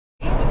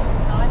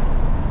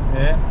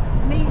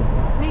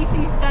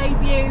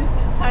debut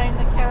towing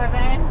the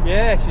caravan.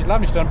 Yeah, she's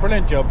lovely. She's done a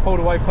brilliant job. Pulled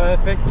away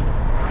perfect.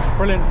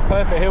 Brilliant,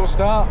 perfect hill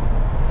start.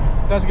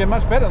 Doesn't get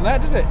much better than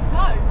that, does it?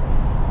 No.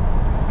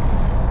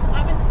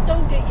 I haven't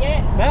stalled it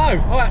yet. No,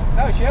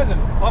 no, she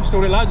hasn't. I've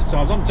stalled it loads of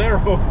times. I'm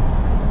terrible.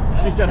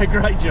 She's done a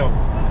great job.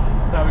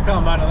 No, we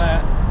can't moan at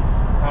that.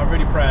 I'm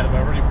really proud of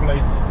her. Really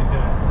pleased that she can do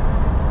it.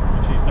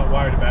 And she's not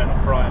worried about it,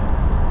 not frightened.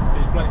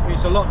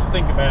 It's a lot to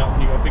think about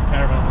when you've got a big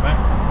caravan on the back.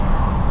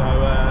 So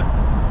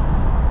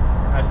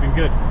that's been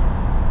good.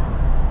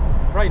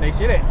 Great, Niece,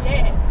 isn't it?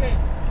 Yeah, good.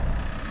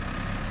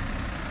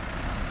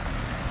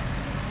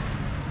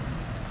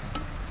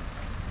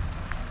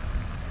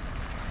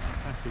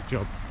 Fantastic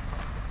job.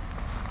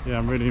 Yeah,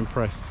 I'm really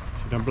impressed.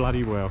 She's done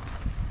bloody well.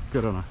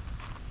 Good on her.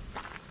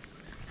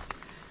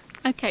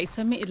 Okay,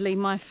 so admittedly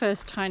my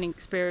first towing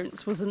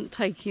experience wasn't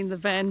taking the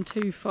van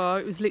too far.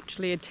 It was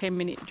literally a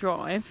 10-minute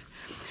drive.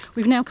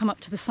 We've now come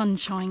up to the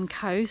Sunshine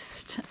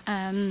Coast,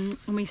 and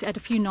we had a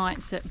few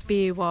nights at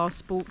Beerwah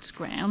Sports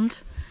Ground,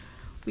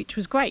 which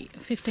was great,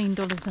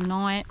 $15 a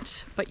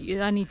night, but the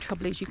only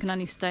trouble is you can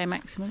only stay a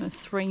maximum of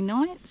 3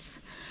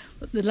 nights.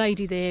 But the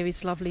lady there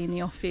is lovely in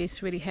the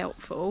office, really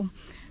helpful,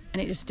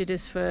 and it just did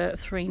us for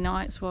 3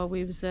 nights while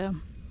we was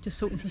just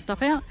sorting some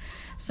stuff out.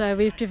 So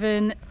we've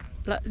driven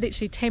like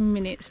literally 10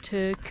 minutes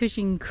to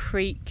Cushing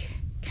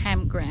Creek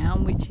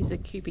campground, which is a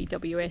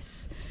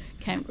QBWS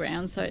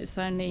campground, so it's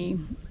only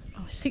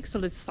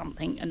 $6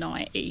 something a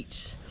night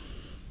each,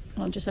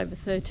 just over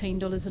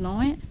 $13 a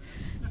night.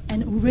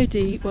 And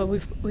already, well,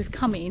 we've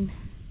come in,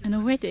 and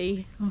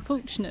already,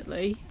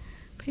 unfortunately,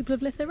 people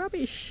have left their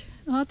rubbish.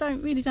 I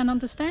really don't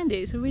understand it.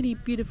 It's a really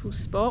beautiful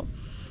spot.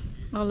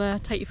 I'll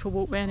take you for a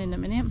walk around in a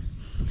minute.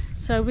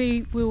 So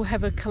we will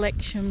have a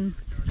collection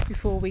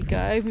before we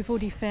go. We've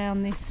already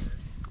found this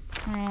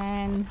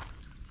can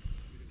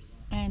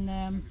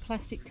and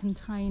plastic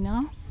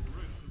container.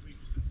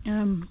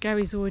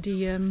 Gary's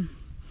already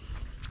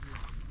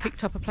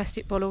picked up a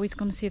plastic bottle. He's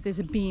going to see if there's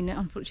a bin.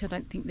 Unfortunately, I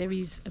don't think there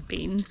is a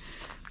bin,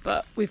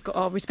 but we've got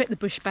our Respect the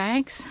Bush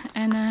bags,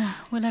 and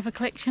we'll have a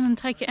collection and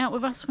take it out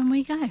with us when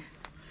we go.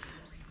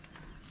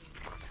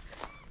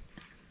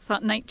 It's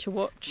like Nature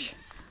Watch.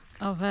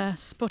 I've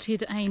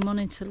spotted a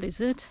monitor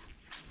lizard.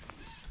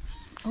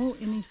 Oh,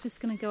 and he's just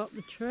going to go up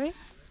the tree.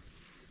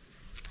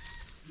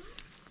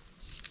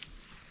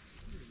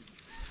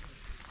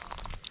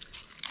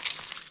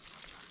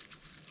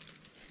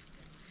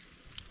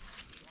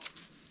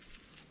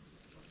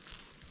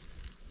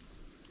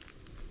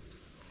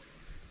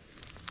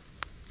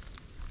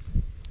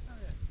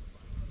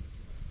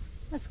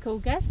 That's cool,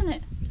 gas, isn't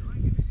it?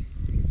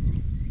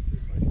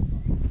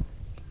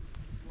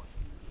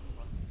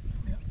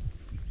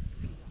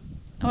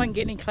 I won't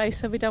get any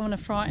closer, we don't want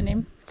to frighten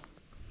him.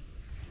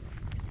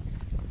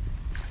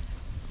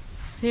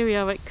 So here we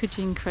are at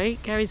Cushing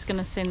Creek. Gary's going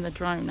to send the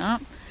drone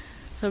up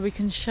so we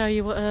can show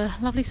you what a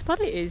lovely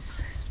spot it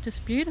is. It's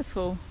just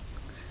beautiful.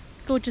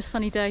 Gorgeous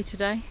sunny day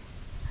today.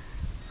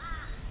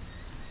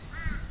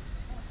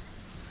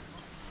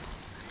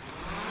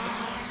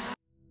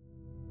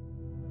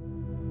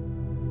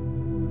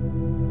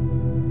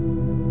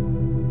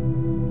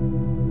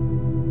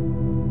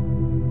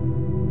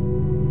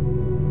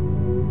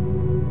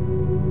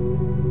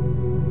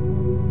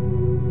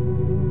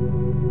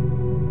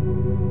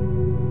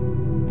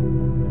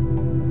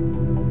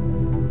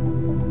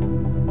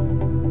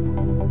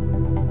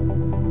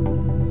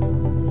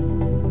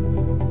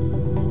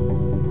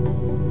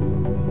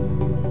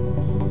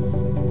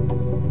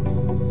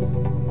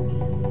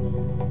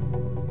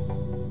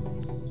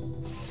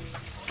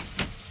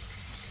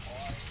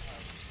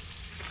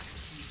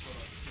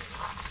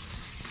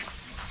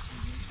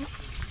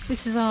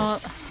 This is our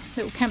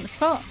little camp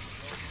spot,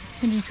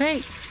 Cushing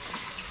Creek.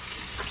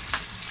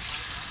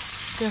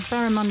 We have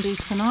barramundi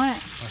tonight.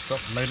 That's not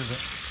for me, does it?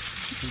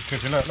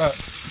 Cooking, look, look,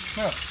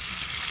 look.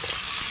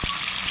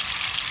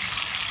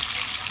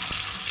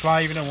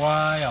 Slaving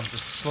away, I'm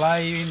just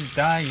slaving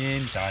day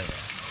in, day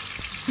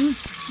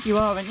out. You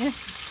are, aren't you?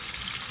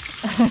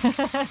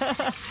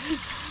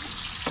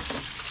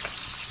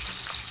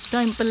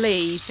 Don't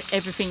believe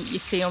everything you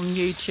see on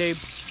YouTube.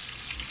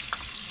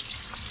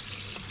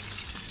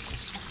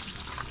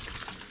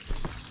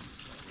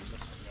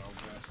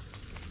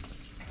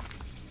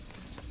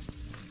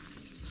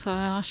 So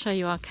I'll show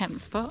you our camp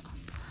spot.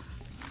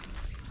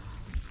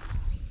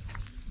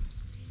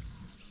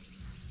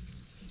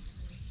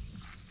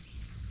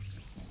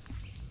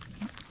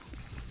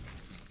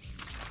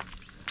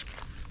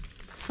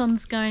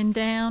 Sun's going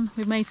down.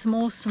 We've made some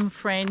awesome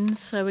friends,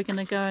 so we're going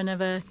to go and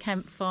have a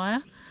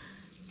campfire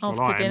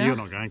after dinner. You're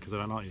not going because I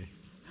don't like you.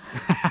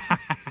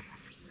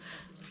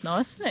 It's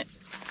nice, isn't it?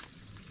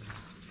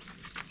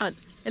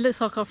 It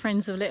looks like our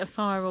friends have lit a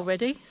fire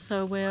already,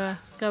 so we'll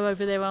go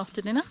over there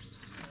after dinner.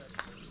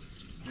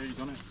 Yeah, he's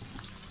on it.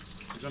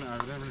 He's on it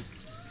over there, isn't he?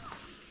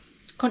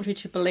 Contrary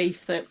to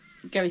belief that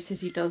Gary says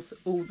he does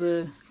all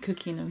the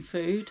cooking and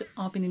food,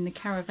 I've been in the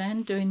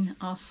caravan doing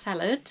our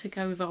salad to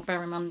go with our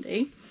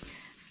barramundi.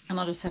 And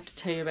I just have to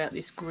tell you about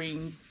this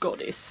green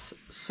goddess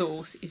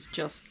sauce. Is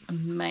just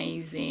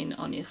amazing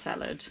on your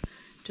salad.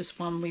 Just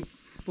one we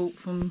bought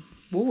from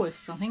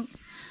Woolworths, I think.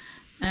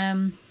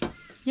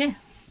 Yeah,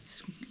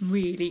 it's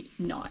really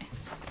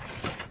nice.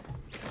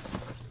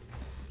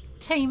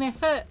 Team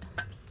effort.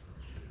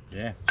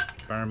 Yeah,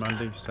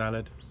 barramundi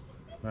salad.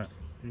 But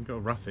you've got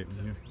to rough it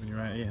when you're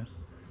out here.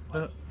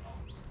 Look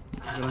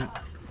at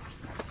that.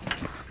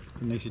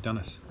 And Nisha's done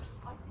us.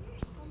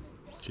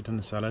 She's done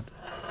the salad.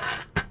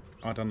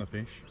 I done the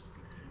fish.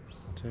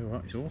 I'll tell you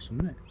what, it's awesome,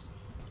 isn't it?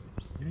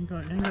 You ain't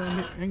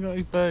got to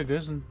eat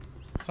burgers and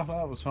stuff like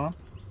that all the time.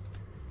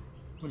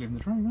 We're living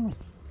the dream, aren't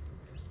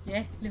we?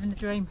 Yeah, living the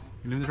dream.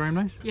 You living the dream,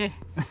 Liz? Yeah.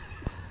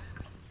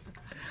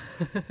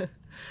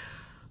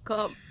 Got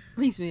up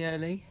reasonably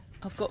early.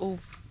 I've got all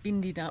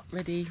binded up,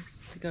 ready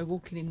to go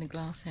walking in the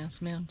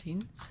Glasshouse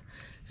Mountains.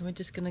 And we're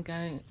just going to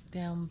go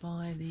down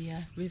by the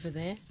river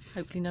there.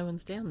 Hopefully no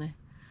one's down there.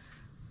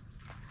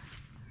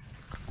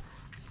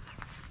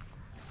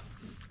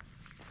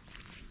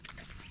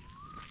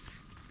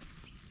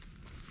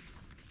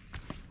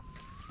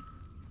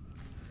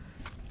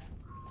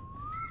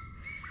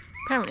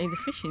 Apparently the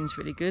fishing's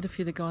really good. A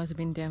few of the guys have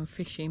been down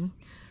fishing,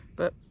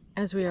 but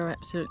as we are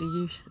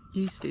absolutely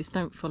useless,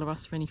 don't follow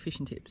us for any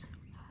fishing tips.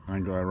 I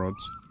ain't got our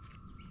rods.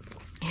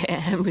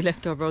 Yeah, and we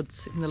left our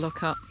rods in the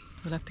lock-up.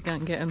 We'll have to go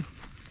and get them.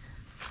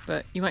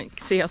 But you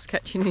won't see us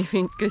catching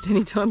anything good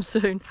anytime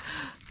soon.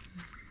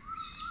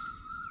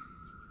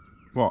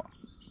 What?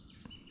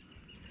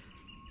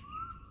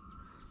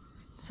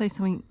 Say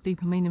something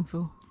deep and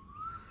meaningful.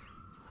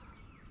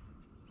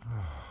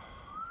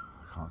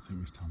 I can't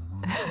think this time of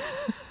morning.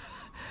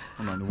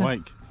 I'm not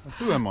awake.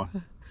 Who am I?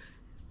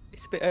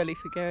 It's a bit early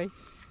for Gary.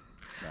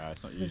 Nah,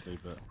 it's not usually,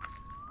 but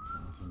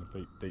it's in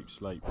a deep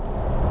sleep. So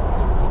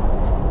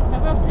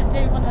we're off to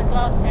do one of the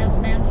Glasshouse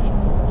mountain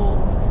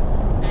walks,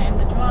 and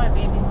the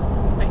drive-in is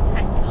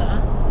spectacular.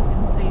 You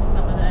can see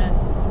some of the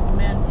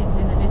mountains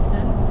in the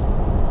distance.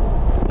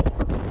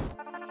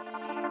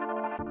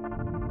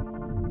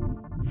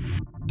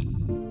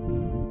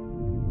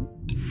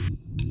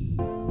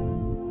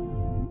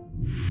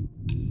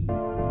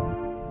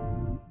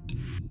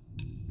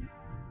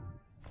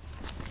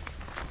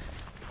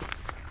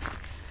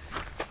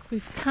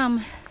 We've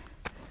come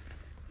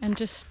and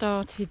just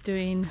started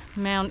doing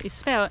it's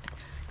spelled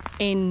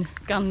in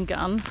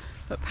Gun,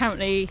 but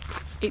apparently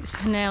it's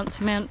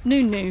pronounced Mount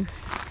Nunu,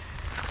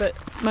 but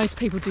most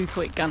people do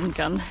call it Gun.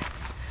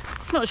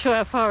 Not sure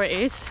how far it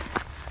is.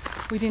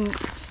 We didn't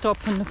stop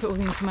and look at all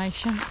the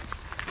information,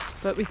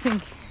 but we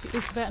think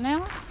it's about an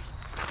hour.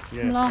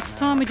 Yeah, From last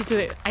time we did do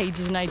it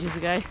ages and ages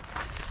ago,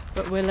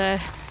 but we'll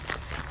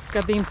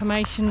grab the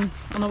information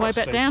on the way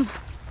back down.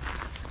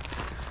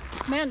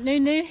 Mount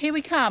Nunu, here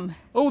we come.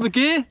 All the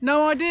gear?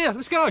 No idea.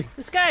 Let's go.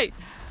 Let's go.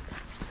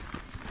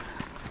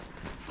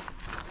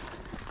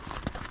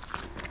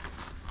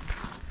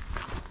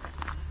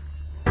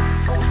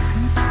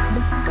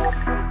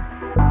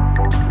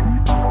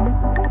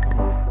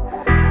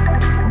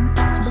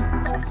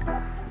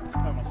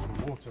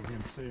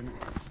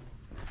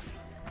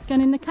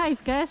 Going in the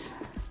cave, Gaz.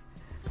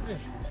 Yeah.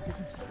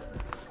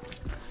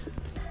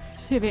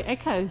 See if it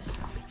echoes.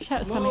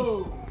 Shout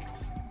something.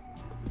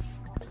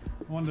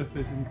 I wonder if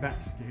there's any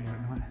bats here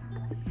at night.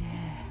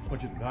 Yeah. Or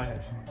during the day,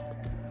 actually.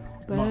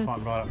 Birds. Might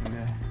find right up in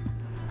there.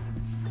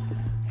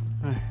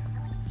 Hey.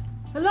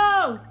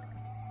 Hello!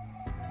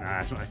 Nah,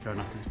 it's not echoing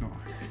nothing, it's not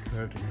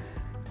curved in.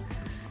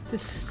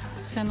 Just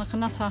sound like a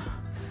nutter.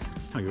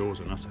 Oh, you're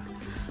always a nutter.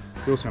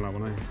 You all sound like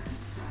one, eh?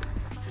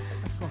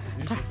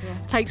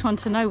 Takes one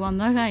to know one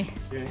though, eh?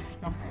 Yeah,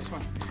 come, this way.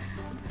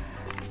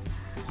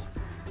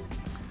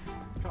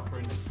 Cut for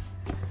Brendan.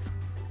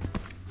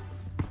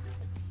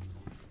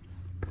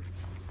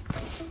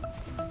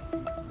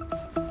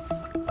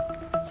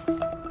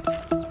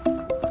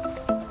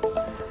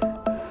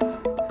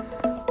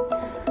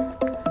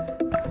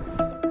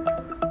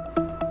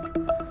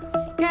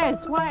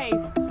 Gaz,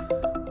 wave!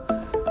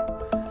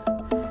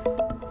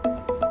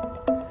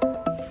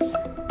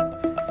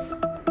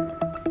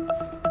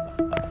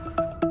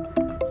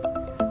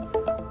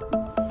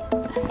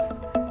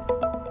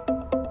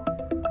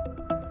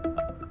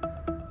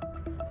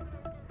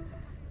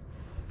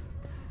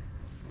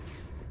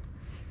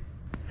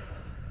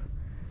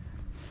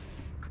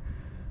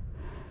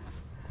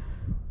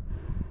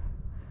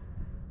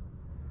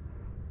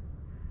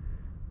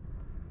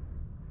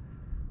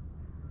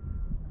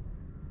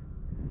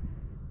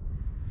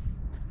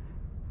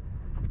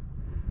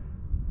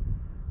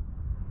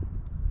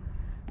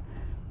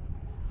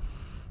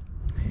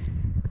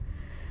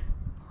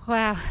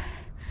 Wow,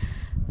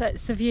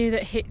 that's the view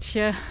that hits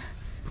you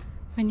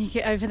when you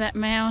get over that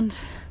mound,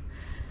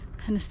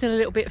 and there's still a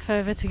little bit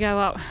further to go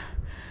up,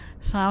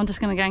 so I'm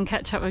just going to go and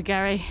catch up with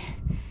Gary.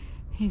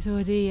 He's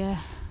already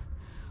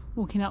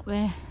walking up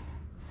there,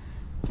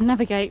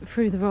 navigate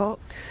through the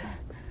rocks,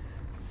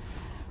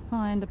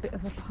 find a bit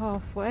of a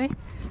pathway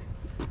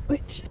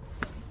which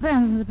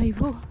thousands of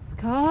people have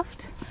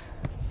carved.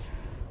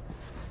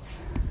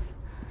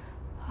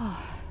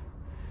 Oh,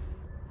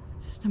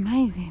 just Just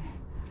amazing.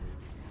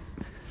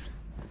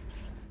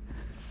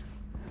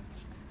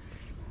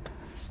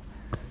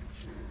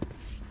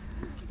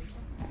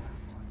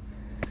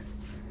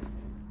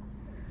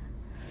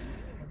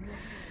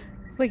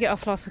 We get our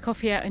flask of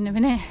coffee out in a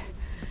minute,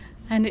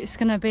 and it's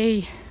going to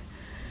be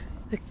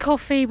the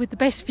coffee with the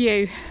best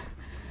view.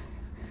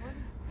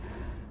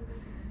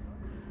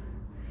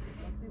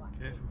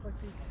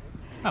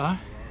 Hello.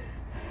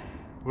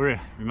 We're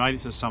here. We made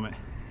it to the summit.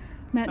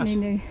 Mount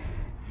Nunu.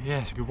 Yeah,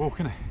 it's a good walk,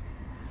 isn't it?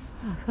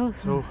 That's awesome.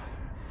 It's all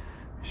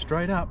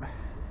straight up.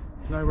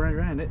 There's no way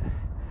around it.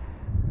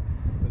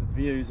 But the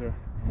views are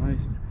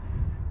amazing.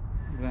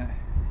 Look at that.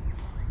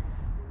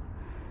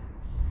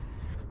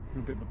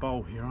 You're a bit of a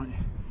bowl here, aren't you?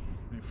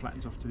 And it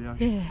flattens off to the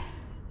ocean. Yeah.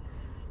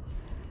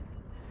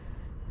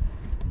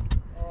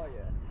 Oh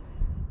yeah.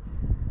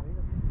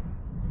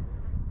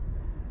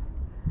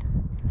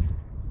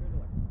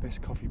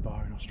 Best coffee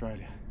bar in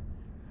Australia.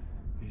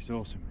 It's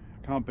awesome.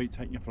 Can't beat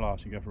taking your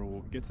flask and go for a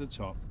walk. Get to the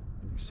top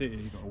and you sit here,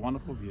 you've got a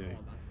wonderful view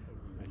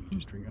and you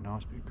just drink a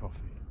nice bit of coffee.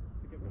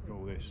 Look at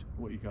all this.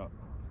 What you got?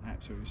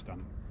 Absolutely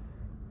stunning.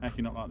 How can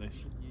you not like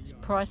this? It's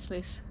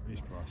priceless.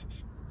 It's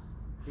priceless.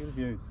 Look at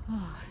the views.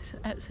 Oh, it's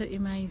absolutely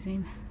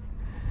amazing.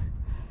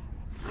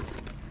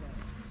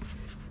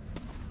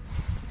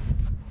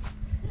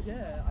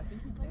 Yeah, I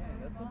think you can.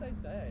 That's what they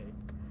say.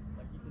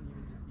 Like you can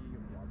even just hear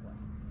your blood like.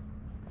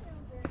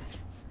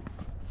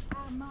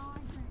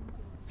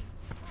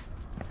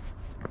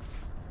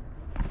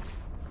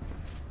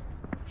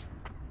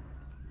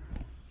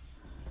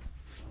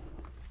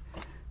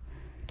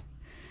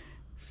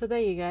 So there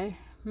you go,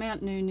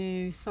 Mount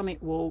Nunu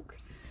summit walk,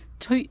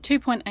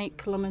 2.8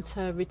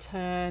 kilometre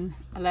return,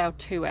 allowed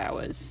 2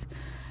 hours.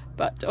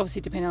 But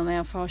obviously depending on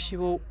how fast you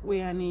walk,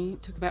 we only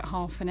took about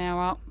half an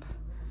hour up,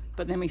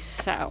 but then we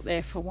sat out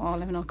there for a while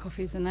having our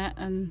coffees and that,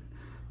 and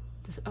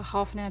just a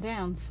half an hour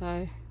down.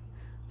 So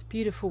it's a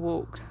beautiful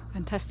walk,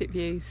 fantastic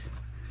views.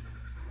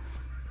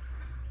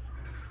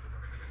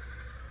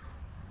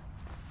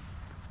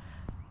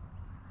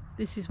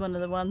 This is one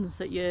of the ones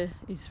that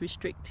is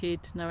restricted,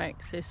 no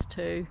access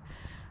to,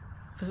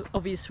 for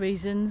obvious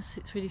reasons.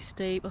 It's really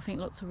steep, I think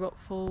lots of rock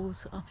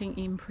falls. I think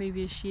in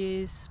previous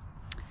years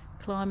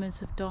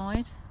climbers have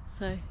died,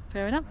 so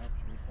fair enough.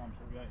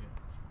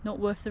 Not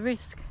worth the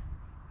risk.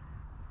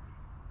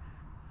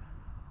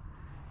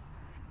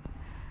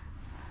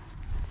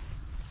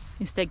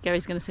 Instead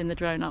Gary's going to send the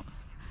drone up,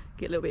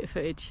 get a little bit of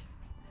footage.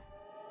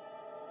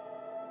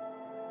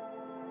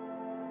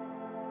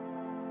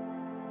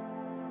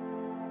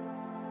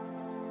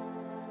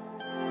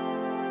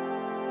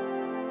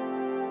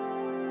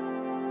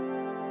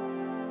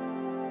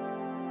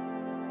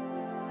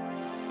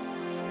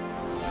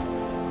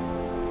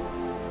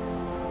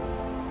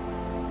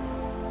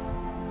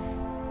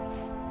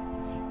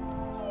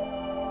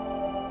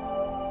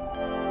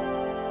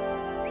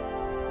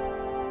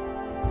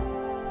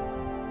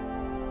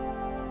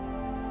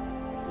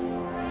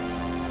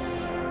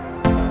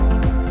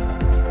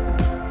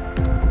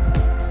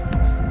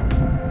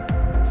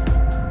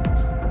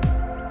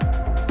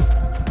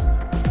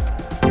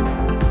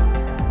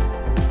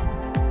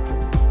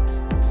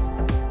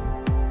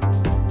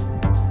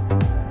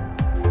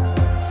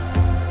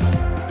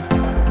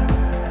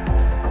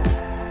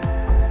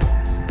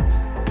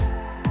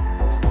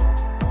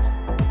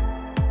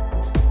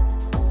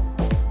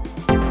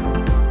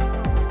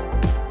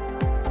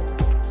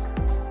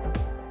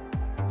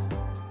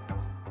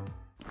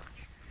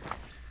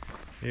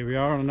 Here we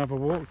are on another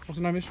walk. What's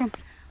the name of this one?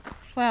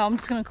 Well, I'm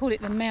just going to call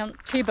it the Mount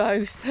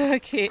Thibault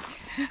circuit.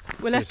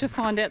 We'll have to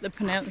find out the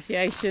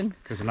pronunciation.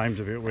 Because the name's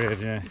a bit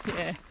weird, yeah.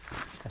 Yeah.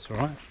 That's all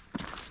right.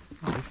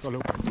 Oh, it's got a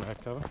little bit of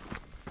cloud cover.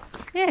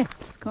 Yeah,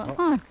 it's quite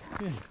nice.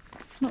 Yeah.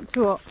 Not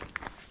too hot.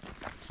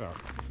 Sorry.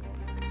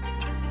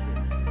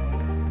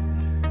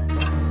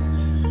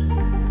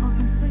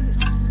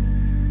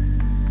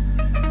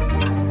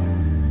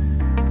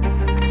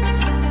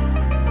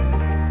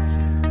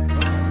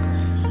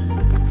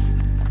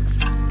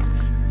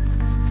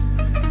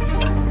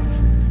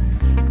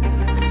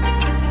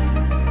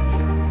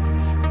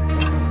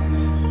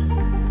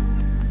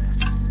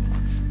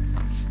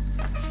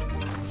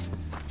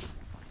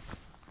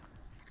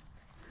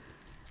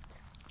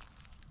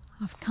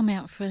 I've come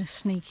out for a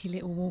sneaky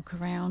little walk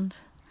around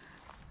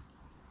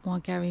while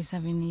Gary's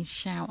having his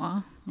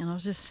shower, and I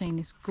was just seeing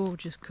this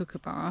gorgeous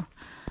kookaburra,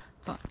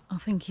 but I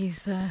think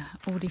he's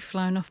already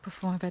flown off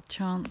before I've had a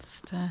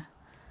chance to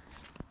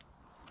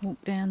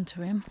walk down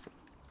to him.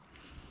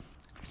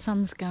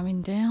 Sun's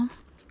going down.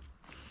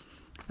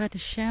 I've had a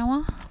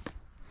shower,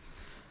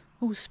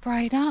 all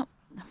sprayed up,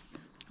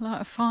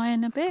 light a fire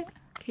in a bit,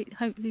 keep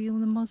hopefully all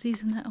the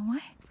mozzies and that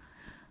away.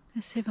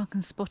 Let's see if I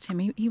can spot him.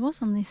 He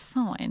was on this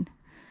sign,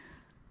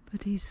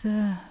 but he's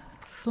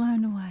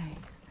flown away.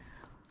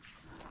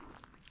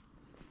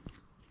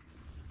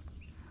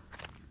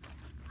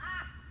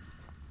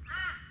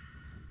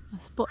 I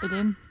spotted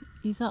him.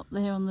 He's up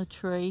there on the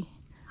tree,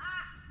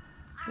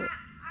 but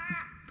he's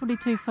probably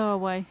too far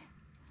away.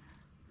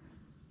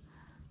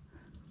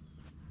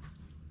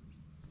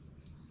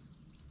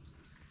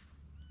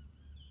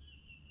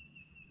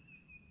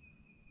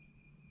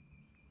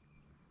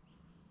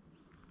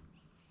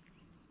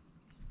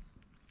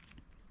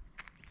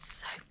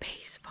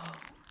 peaceful.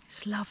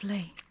 It's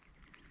lovely.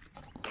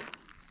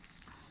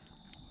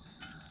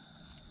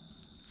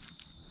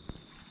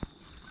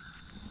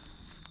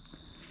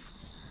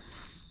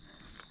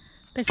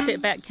 Best bit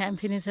about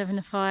camping is having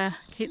a fire.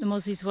 Keep the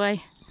mozzies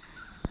away.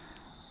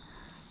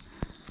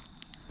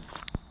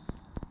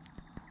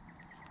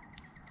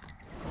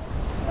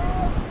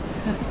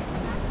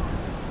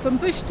 From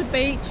bush to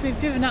beach, we've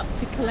driven up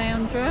to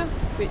Caloundra,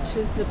 which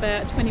is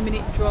about a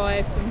 20-minute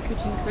drive from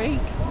Cushing Creek.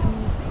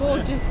 And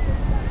gorgeous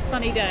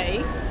sunny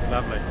day.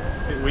 Lovely.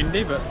 A bit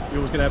windy, but you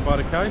always get out by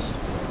the coast.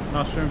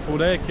 Nice swimming pool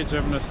there. Kids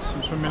are having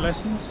some swimming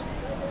lessons.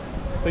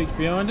 Beach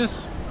behind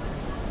us.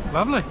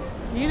 Lovely.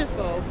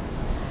 Beautiful.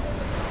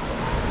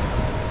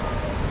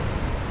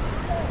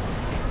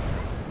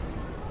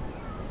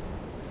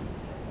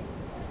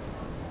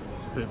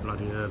 It's a bit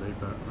bloody early,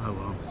 but oh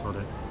well, sod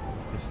it.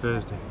 It's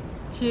Thursday.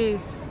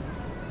 Cheers.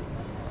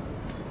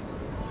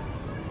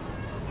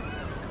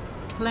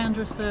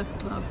 Caloundra Surf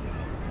Club.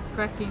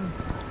 Cracking.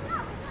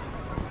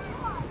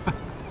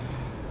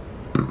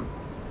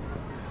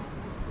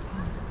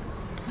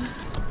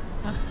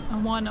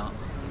 And why not?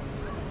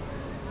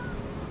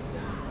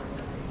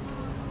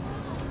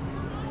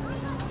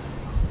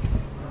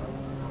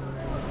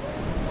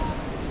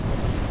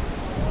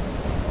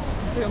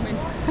 Filming.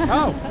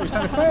 Oh, we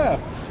stand fair.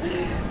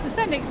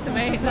 Stand next to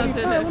me.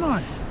 Fair, wasn't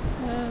I?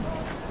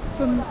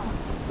 From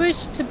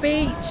bush to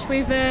beach,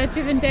 we've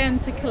driven down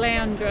to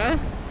Caloundra.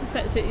 It's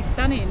absolutely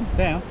stunning.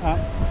 Down, up.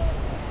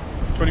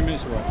 20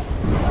 minutes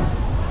away.